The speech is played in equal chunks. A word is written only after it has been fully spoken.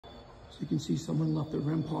So you can see someone left the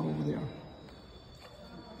Rempod over there.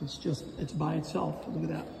 It's by itself. Look at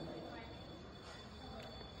that.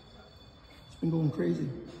 It's been going crazy.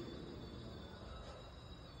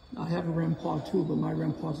 I have a Rempod too, but my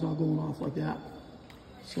Rempod's not going off like that.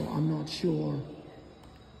 So I'm not sure.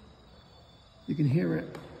 You can hear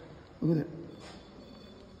it. Look at it.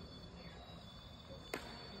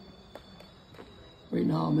 Right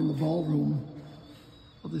now I'm in the ballroom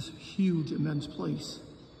of this huge, immense place.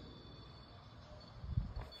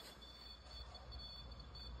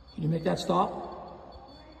 Can you make that stop?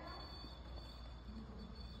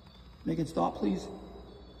 Make it stop, please.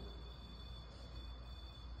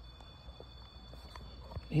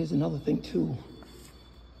 Here's another thing too.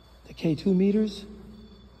 The K2 meters.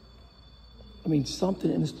 I mean, something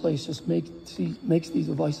in this place just makes these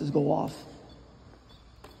devices go off.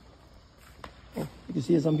 Oh, you can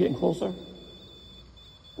see as I'm getting closer.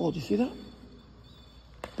 Oh, did you see that?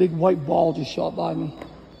 Big white ball just shot by me.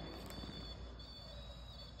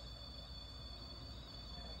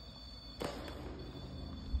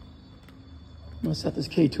 I'm gonna set this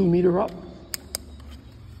K2 meter up.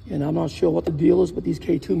 And I'm not sure what the deal is, but these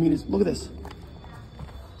K2 meters, look at this.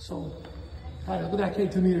 So, all right, look at that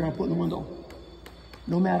K2 meter I put in the window.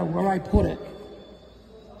 No matter where I put it,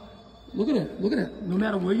 look at it, no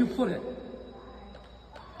matter where you put it.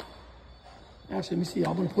 Actually, let me see,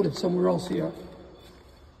 I'm gonna put it somewhere else here.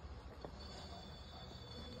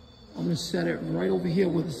 I'm gonna set it right over here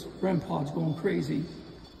where this Rempod's going crazy.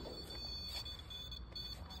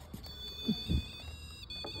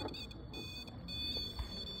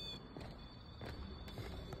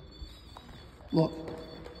 Look,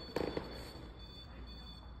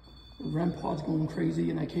 the Rempod's going crazy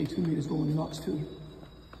and that K2 meter's going nuts too.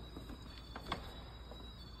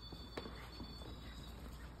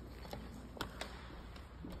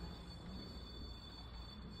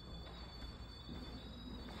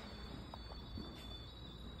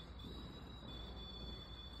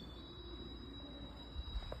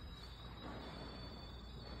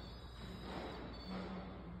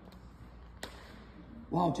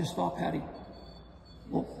 Wow, just stop, Patty.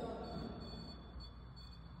 Oh.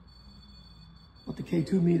 But the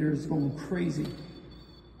K2 meter is going crazy.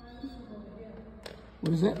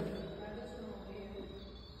 What is it?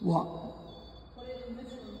 What?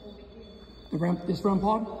 This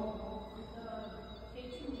Rempod?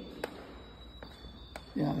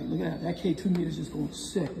 Yeah, look at that. That K2 meter is just going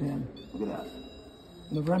sick, man. Look at that.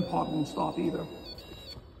 And the Rempod won't stop either.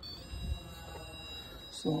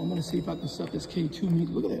 So I'm gonna see if I can set this K2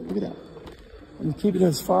 meter. Look at that, look at that. I'm keeping it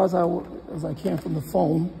as far as I can from the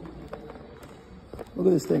phone. Look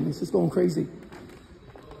at this thing, it's just going crazy.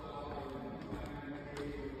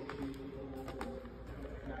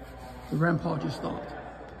 The Rempod just stopped.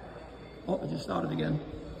 Oh, it just started again.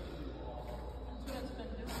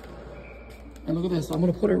 And look at this, I'm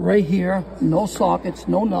gonna put it right here. No sockets,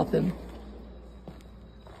 no nothing.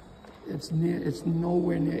 It's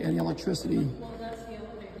nowhere near any electricity. Well, that's the elevator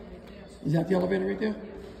right there. Is that the elevator right there?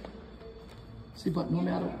 See, but no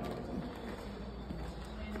matter.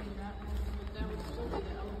 That would still be the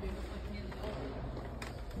elevator, like near the elevator.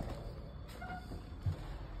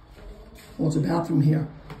 Well, it's a bathroom here.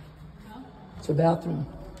 Huh? It's a bathroom.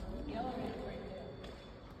 The elevator right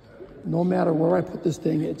there. No matter where I put this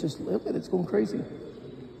thing, it just, look at it, it's going crazy.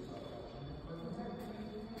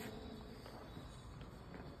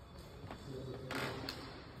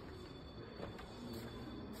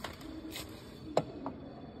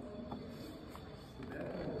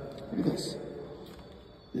 Look at this.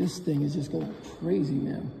 This thing is just going crazy,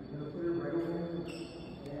 man.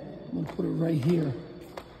 I'm gonna put it right here.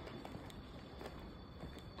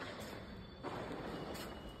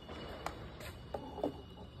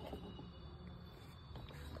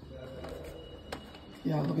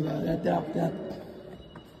 Yeah, look at that.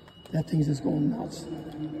 That thing's just going nuts.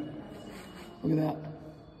 Look at that.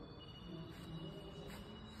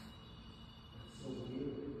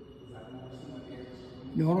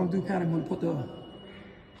 You know what I'm gonna do, Pat? I'm gonna put the